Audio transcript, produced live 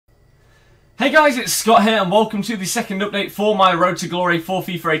Hey guys, it's Scott here and welcome to the second update for my Road to Glory for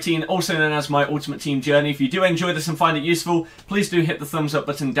FIFA 18, also known as my Ultimate Team Journey. If you do enjoy this and find it useful, please do hit the thumbs up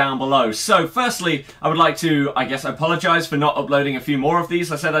button down below. So firstly, I would like to, apologise for not uploading a few more of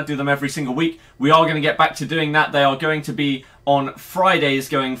these. I said I'd do them every single week. We are going to get back to doing that. They are going to be on Fridays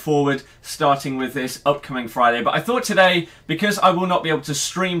going forward, starting with this upcoming Friday. But I thought today, because I will not be able to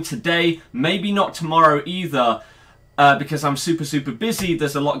stream today, maybe not tomorrow either, because I'm super busy,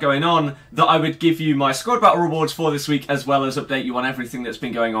 there's a lot going on, that I would give you my squad battle rewards for this week, as well as update you on everything that's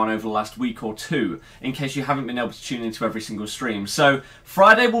been going on over the last week or two, in case you haven't been able to tune into every single stream. So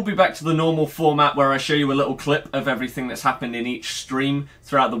Friday we'll be back to the normal format where I show you a little clip of everything that's happened in each stream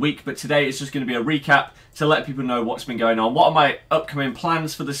throughout the week, but today it's just going to be a recap to let people know what's been going on, what are my upcoming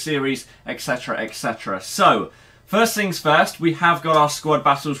plans for the series, etc, etc. So, first things first, we have got our squad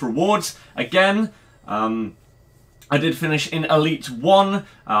battles rewards. Again, I did finish in Elite 1.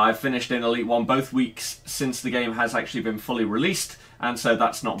 I've finished in Elite 1 both weeks since the game has actually been fully released, and so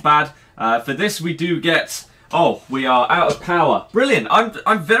that's not bad. For this we do get... Oh, we are out of power. Brilliant.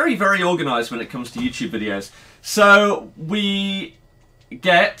 I'm very organised when it comes to YouTube videos. So we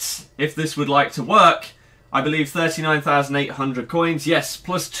get, if this would like to work, I believe 39,800 coins. Yes,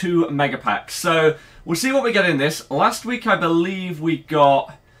 plus 2 mega packs. So we'll see what we get in this. Last week I believe we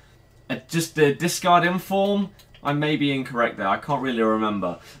got just a discard inform. I may be incorrect there, I can't really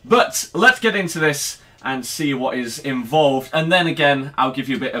remember. But let's get into this and see what is involved. And then again, I'll give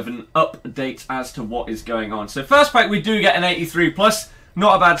you a bit of an update as to what is going on. So first pack, we do get an 83 plus.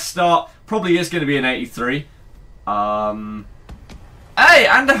 Not a bad start. Probably is going to be an 83. Hey, and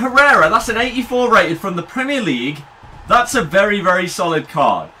a Herrera. That's an 84 rated from the Premier League. That's a very solid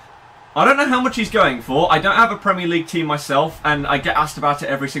card. I don't know how much he's going for. I don't have a Premier League team myself, and I get asked about it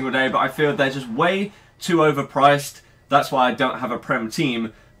every single day, but I feel they're just way too overpriced. That's why I don't have a Prem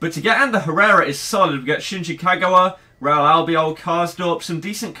team. But to get Ander Herrera is solid. We get Shinji Kagawa, Real Albiol, Karsdorp, some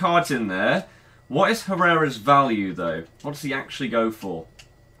decent cards in there. What is Herrera's value though? What does he actually go for?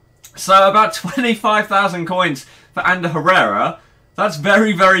 So about 25,000 coins for Ander Herrera. That's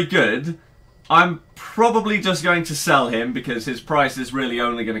very good. I'm probably just going to sell him because his price is really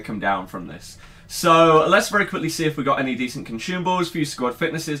only going to come down from this. So let's very quickly see if we got any decent consumables. Few squad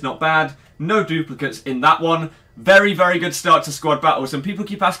fitnesses, not bad. No duplicates in that one. Very good start to squad battles. And people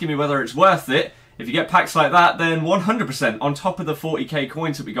keep asking me whether it's worth it. If you get packs like that, then 100% on top of the 40k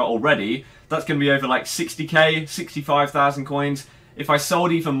coins that we got already. That's going to be over like 60k, 65,000 coins. If I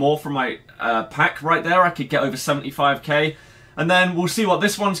sold even more from my pack right there, I could get over 75k. And then we'll see what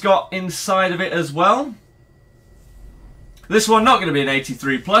this one's got inside of it as well. This one not going to be an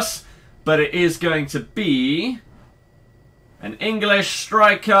 83 plus. But it is going to be an English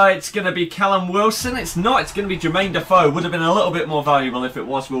striker. It's going to be Callum Wilson. It's not. It's going to be Jermaine Defoe. Would have been a little bit more valuable if it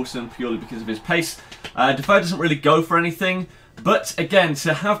was Wilson, purely because of his pace. Defoe doesn't really go for anything. But again,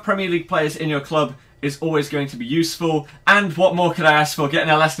 to have Premier League players in your club is always going to be useful. And what more could I ask for?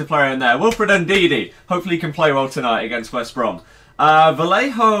 Getting a Leicester player in there. Wilfred Ndidi. Hopefully he can play well tonight against West Brom.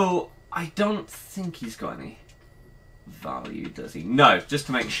 Vallejo, I don't think he's got any value, does he? No, just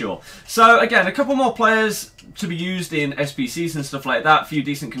to make sure. So again, a couple more players to be used in SBCs and stuff like that. A few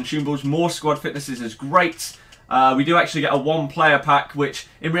decent consumables. More squad fitnesses is great. We do actually get a 1-player pack, which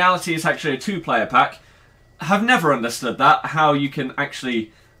in reality is actually a 2-player pack. Have never understood that, how you can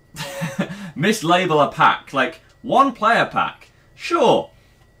actually mislabel a pack. Like, 1-player pack. Sure.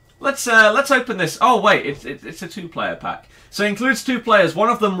 Let's open this. Oh wait, it's a 2-player pack. So it includes 2 players, one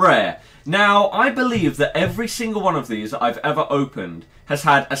of them rare. Now, I believe that every single one of these that I've ever opened has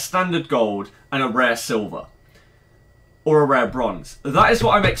had a standard gold and a rare silver. Or a rare bronze. That is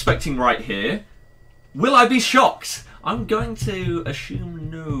what I'm expecting right here. Will I be shocked? I'm going to assume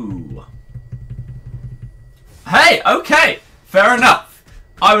no. Hey, okay, fair enough.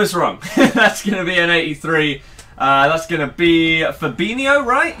 I was wrong. That's going to be an 83. That's going to be Fabinho,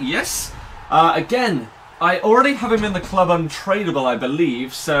 right? Yes. Again, I already have him in the club untradeable, I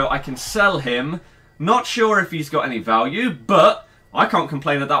believe, so I can sell him. Not sure if he's got any value, but I can't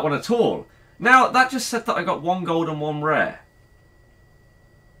complain at that one at all. Now, that just said that I got 1 gold and 1 rare.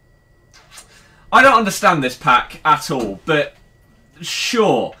 I don't understand this pack at all, but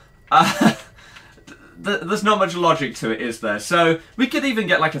sure. There's not much logic to it, is there? So we could even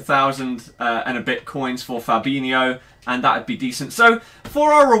get like 1,000 and a bit coins for Fabinho, and that'd be decent. So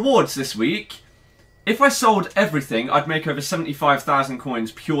for our rewards this week, if I sold everything, I'd make over 75,000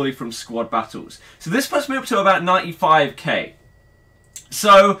 coins purely from squad battles. So this puts me up to about 95k.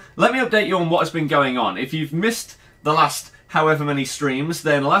 So let me update you on what has been going on. If you've missed the last however many streams,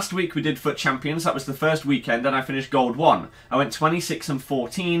 then last week we did FUT Champions. That was the first weekend, and I finished Gold 1. I went 26 and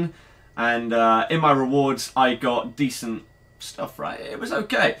 14. And in my rewards, I got decent stuff, right? It was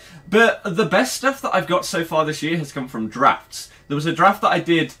okay. But the best stuff that I've got so far this year has come from drafts. There was a draft that I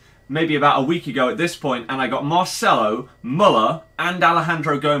did maybe about a week ago at this point, and I got Marcelo, Muller, and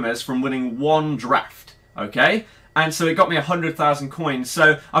Alejandro Gomez from winning one draft, okay? And so it got me 100,000 coins.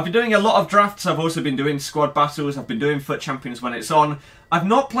 So I've been doing a lot of drafts. I've also been doing squad battles. I've been doing FUT Champions when it's on. I've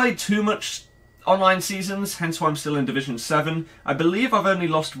not played too much online seasons, hence why I'm still in Division 7. I believe I've only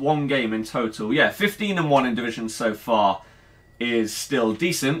lost one game in total. Yeah, 15-1 in Division so far is still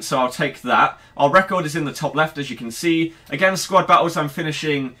decent, so I'll take that. Our record is in the top left, as you can see. Again, squad battles, I'm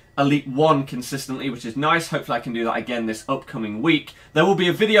finishing Elite 1 consistently, which is nice. Hopefully I can do that again this upcoming week. There will be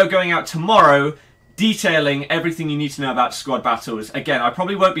a video going out tomorrow detailing everything you need to know about squad battles. Again, I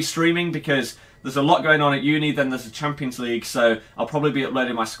probably won't be streaming because there's a lot going on at uni, then there's a Champions League, so I'll probably be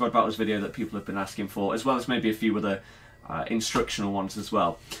uploading my squad battles video that people have been asking for, as well as maybe a few other instructional ones as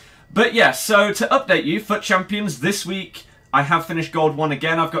well. But yeah, so to update you, FUT Champions this week, I have finished Gold 1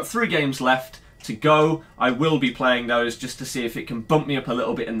 again. I've got 3 games left to go. I will be playing those just to see if it can bump me up a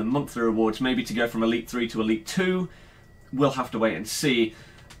little bit in the monthly rewards, maybe to go from Elite 3 to Elite 2. We'll have to wait and see.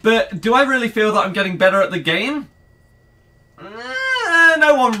 But do I really feel that I'm getting better at the game?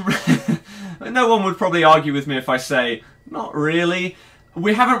 No one would probably argue with me if I say, not really.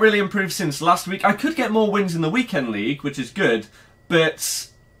 We haven't really improved since last week. I could get more wins in the weekend league, which is good, but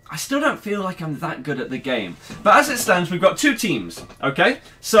I still don't feel like I'm that good at the game. But as it stands, we've got 2 teams, okay?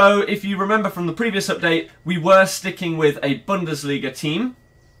 So if you remember from the previous update, we were sticking with a Bundesliga team,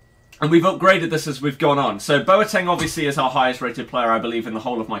 and we've upgraded this as we've gone on. So Boateng obviously is our highest rated player, I believe, in the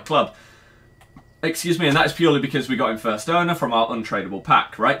whole of my club. Excuse me, and that is purely because we got him first owner from our untradeable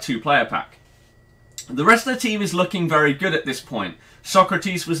pack, right? 2-player pack. The rest of the team is looking very good at this point.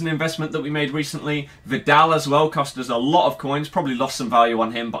 Socrates was an investment that we made recently. Vidal as well cost us a lot of coins. Probably lost some value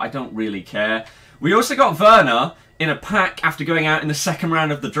on him, but I don't really care. We also got Werner in a pack after going out in the second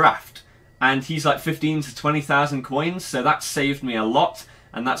round of the draft. And he's like 15 to 20,000 coins, so that saved me a lot.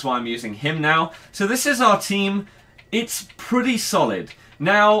 And that's why I'm using him now. So this is our team. It's pretty solid.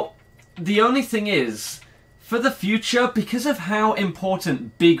 Now, the only thing is, for the future, because of how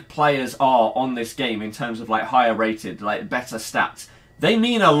important big players are on this game in terms of like higher rated, like better stats, they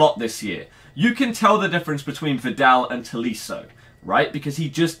mean a lot this year. You can tell the difference between Vidal and Tolisso, right? Because he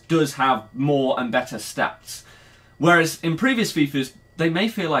just does have more and better stats. Whereas in previous FIFAs, they may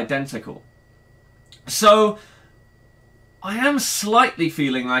feel identical. So I am slightly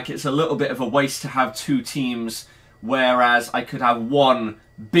feeling like it's a little bit of a waste to have 2 teams, whereas I could have 1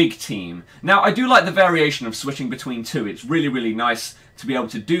 big team. Now, I do like the variation of switching between 2. It's really, really nice to be able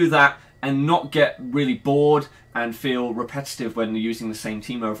to do that and not get really bored and feel repetitive when using the same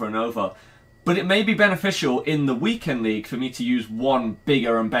team over and over. But it may be beneficial in the weekend league for me to use 1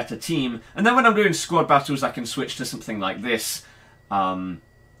 bigger and better team. And then when I'm doing squad battles, I can switch to something like this.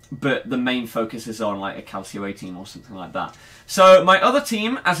 But the main focus is on like a Calcio A team or something like that. So my other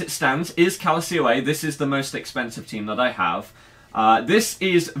team, as it stands, is Calcio A. This is the most expensive team that I have. This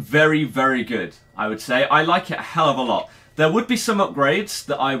is very, very good, I would say. I like it a hell of a lot. There would be some upgrades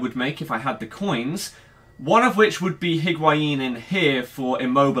that I would make if I had the coins. One of which would be Higuain in here for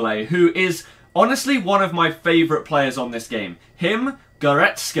Immobile, who is honestly one of my favourite players on this game. Him,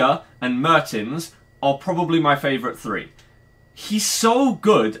 Goretzka, and Mertens are probably my favourite 3. He's so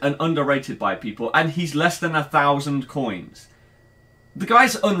good and underrated by people, and he's less than 1,000 coins. The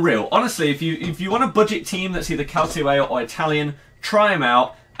guy's unreal. Honestly, if you want a budget team that's either Calcio A or Italian, try him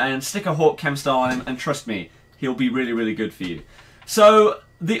out and stick a Hawk Chem style on him, and trust me, he'll be really, really good for you. So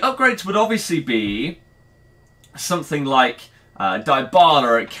the upgrades would obviously be something like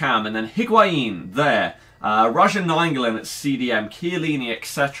Dybala at Cam, and then Higuain there, Raja Nainggolan at CDM, Chiellini,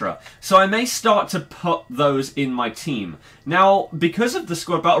 etc. So I may start to put those in my team. Now, because of the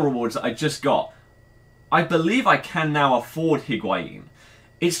squad battle rewards that I just got, I believe I can now afford Higuain.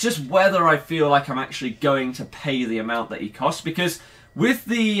 It's just whether I feel like I'm actually going to pay the amount that he costs, because with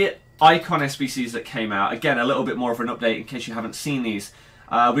the Icon SBCs that came out, again, a little bit more of an update in case you haven't seen these,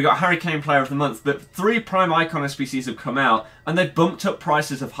 we got Harry Kane Player of the Month, but 3 Prime Icon SBCs have come out, and they've bumped up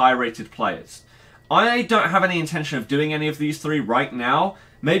prices of high-rated players. I don't have any intention of doing any of these 3 right now,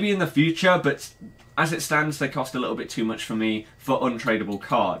 maybe in the future, but as it stands, they cost a little bit too much for me for untradeable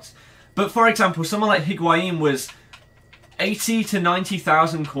cards. But for example, someone like Higuain was 80 to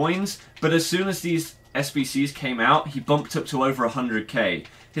 90,000 coins, but as soon as these SBCs came out, he bumped up to over 100k.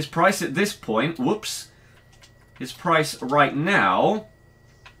 His price at this point, whoops, his price right now,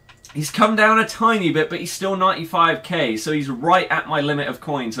 he's come down a tiny bit, but he's still 95k, so he's right at my limit of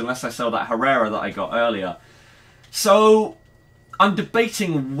coins, unless I sell that Herrera that I got earlier. So I'm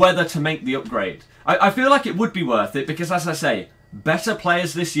debating whether to make the upgrade. I feel like it would be worth it because, as I say, better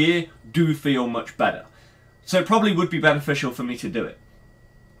players this year do feel much better. So it probably would be beneficial for me to do it.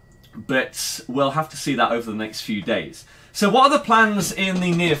 But we'll have to see that over the next few days. So what are the plans in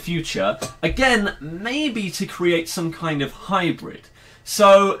the near future? Again, maybe to create some kind of hybrid.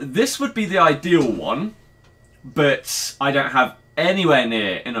 So this would be the ideal one, but I don't have anywhere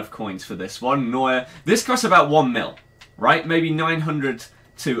near enough coins for this one. Nor this costs about 1 mil, right? Maybe 900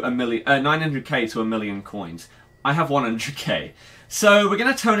 to a million, 900k to a million coins. I have 100k. So we're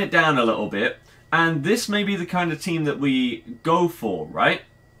going to tone it down a little bit, and this may be the kind of team that we go for, right?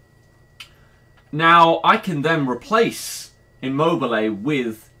 Now, I can then replace Immobile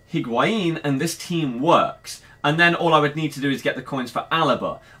with Higuain, and this team works. And then all I would need to do is get the coins for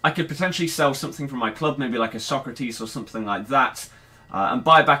Alaba. I could potentially sell something from my club, maybe like a Socrates or something like that, and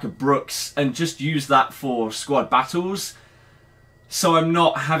buy back a Brooks, and just use that for squad battles. So I'm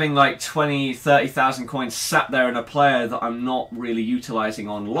not having like 20, 30,000 coins sat there in a player that I'm not really utilising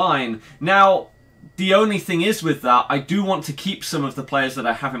online. Now, the only thing is with that, I do want to keep some of the players that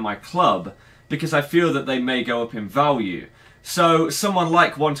I have in my club, because I feel that they may go up in value. So someone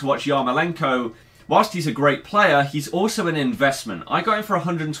like One to Watch Yarmolenko, whilst he's a great player, he's also an investment. I got him for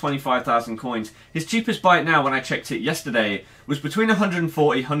 125,000 coins. His cheapest buy now, when I checked it yesterday, was between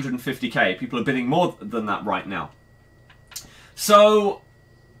 140, 150k. People are bidding more than that right now. So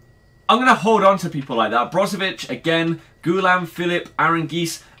I'm going to hold on to people like that. Brozovic, again, Gulam, Philip,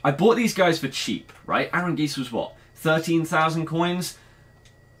 Aranguiz. I bought these guys for cheap, right? Aranguiz was what? 13,000 coins?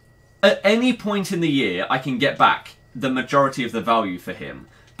 At any point in the year, I can get back the majority of the value for him.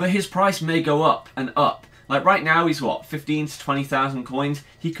 But his price may go up and up. Like right now, he's what? 15 to 20,000 coins?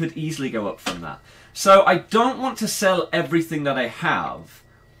 He could easily go up from that. So I don't want to sell everything that I have,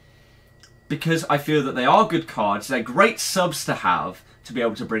 because I feel that they are good cards. They're great subs to have to be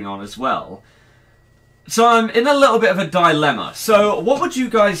able to bring on as well. So I'm in a little bit of a dilemma. So what would you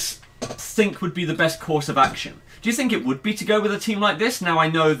guys think would be the best course of action? Do you think it would be to go with a team like this? Now I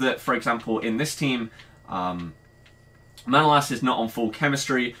know that, for example, in this team, Manolas is not on full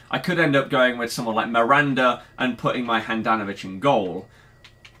chemistry. I could end up going with someone like Miranda and putting my Handanovic in goal.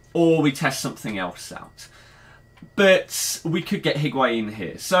 Or we test something else out. But we could get Higuain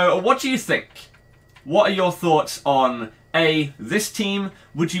here. So what do you think? What are your thoughts on A, this team?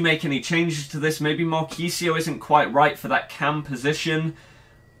 Would you make any changes to this? Maybe Marquisio isn't quite right for that cam position.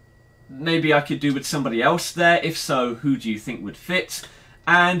 Maybe I could do with somebody else there. If so, who do you think would fit?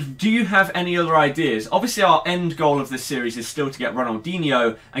 And do you have any other ideas? Obviously our end goal of this series is still to get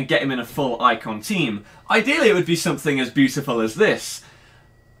Ronaldinho and get him in a full icon team. Ideally it would be something as beautiful as this.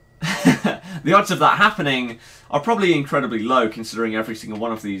 The odds of that happening are probably incredibly low, considering every single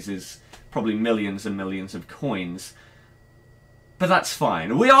one of these is probably millions and millions of coins. But that's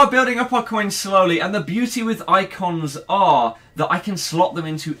fine. We are building up our coins slowly, and the beauty with icons are that I can slot them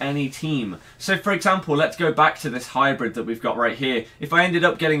into any team. So for example, let's go back to this hybrid that we've got right here. If I ended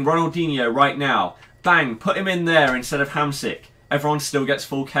up getting Ronaldinho right now, bang, put him in there instead of Hamsik. Everyone still gets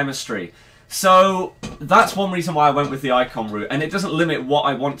full chemistry. So that's one reason why I went with the icon route, and it doesn't limit what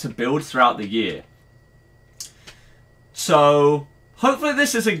I want to build throughout the year. So hopefully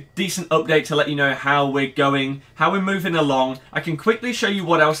this is a decent update to let you know how we're going, how we're moving along. I can quickly show you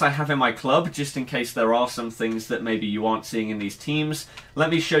what else I have in my club, just in case there are some things that maybe you aren't seeing in these teams. Let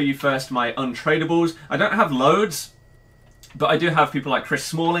me show you first my untradables. I don't have loads, but I do have people like Chris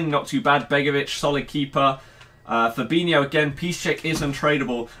Smalling, not too bad, Begovic, solid keeper. Fabinho, again, Piszczek is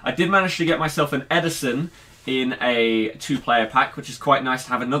untradeable. I did manage to get myself an Edison in a 2-player pack, which is quite nice to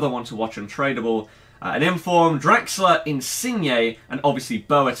have another one to watch untradeable. An Inform, Draxler, Insigne, and obviously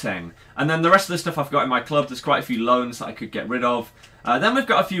Boateng. And then the rest of the stuff I've got in my club, there's quite a few loans that I could get rid of. Then we've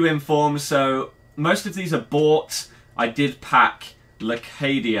got a few Informs, so most of these are bought. I did pack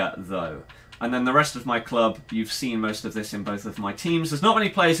Lacadia, though. And then the rest of my club, you've seen most of this in both of my teams. There's not many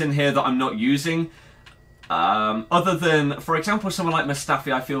players in here that I'm not using. Other than, for example, someone like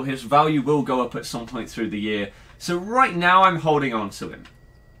Mustafi, I feel his value will go up at some point through the year. So right now I'm holding on to him.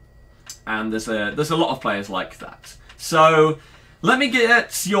 And there's a lot of players like that. So let me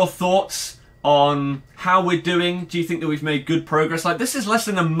get your thoughts on how we're doing. Do you think that we've made good progress? Like, this is less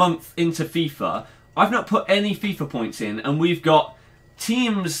than a month into FIFA. I've not put any FIFA points in, and we've got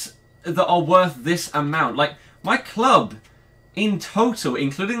teams that are worth this amount. Like, my club in total,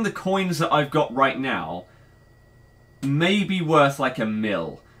 including the coins that I've got right now, may be worth like $1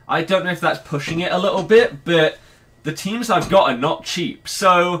 mil. I don't know if that's pushing it a little bit, but the teams I've got are not cheap.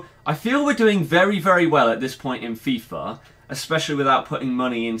 So I feel we're doing very, very well at this point in FIFA, especially without putting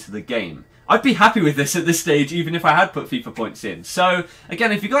money into the game. I'd be happy with this at this stage, even if I had put FIFA points in. So,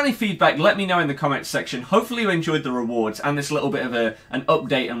 again, if you've got any feedback, let me know in the comments section. Hopefully you enjoyed the rewards and this little bit of an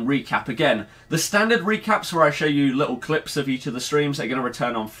update and recap. Again, the standard recaps where I show you little clips of each of the streams are going to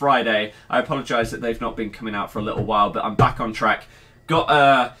return on Friday. I apologise that they've not been coming out for a little while, but I'm back on track.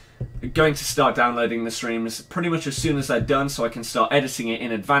 Going to start downloading the streams pretty much as soon as they're done, so I can start editing it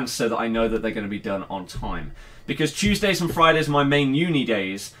in advance so that I know that they're going to be done on time. Because Tuesdays and Fridays are my main uni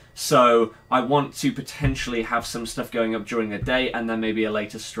days, so I want to potentially have some stuff going up during the day and then maybe a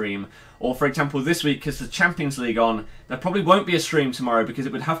later stream. Or for example this week, because the Champions League on, there probably won't be a stream tomorrow because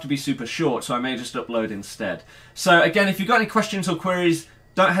it would have to be super short, so I may just upload instead. So again, if you've got any questions or queries,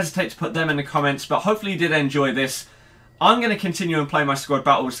 don't hesitate to put them in the comments, but hopefully you did enjoy this. I'm going to continue and play my Squad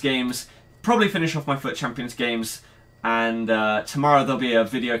Battles games, probably finish off my FUT Champions games, and tomorrow there'll be a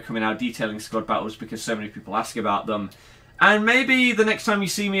video coming out detailing Squad Battles because so many people ask about them. And maybe the next time you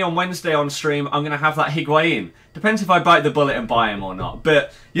see me on Wednesday on stream, I'm going to have that Higuain. Depends if I bite the bullet and buy him or not.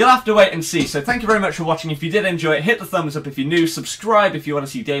 But you'll have to wait and see. So thank you very much for watching. If you did enjoy it, hit the thumbs up if you're new. Subscribe if you want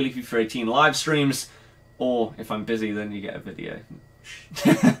to see daily FIFA 18 live streams. Or if I'm busy, then you get a video.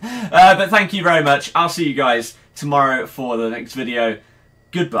 But thank you very much. I'll see you guys tomorrow for the next video.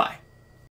 Goodbye.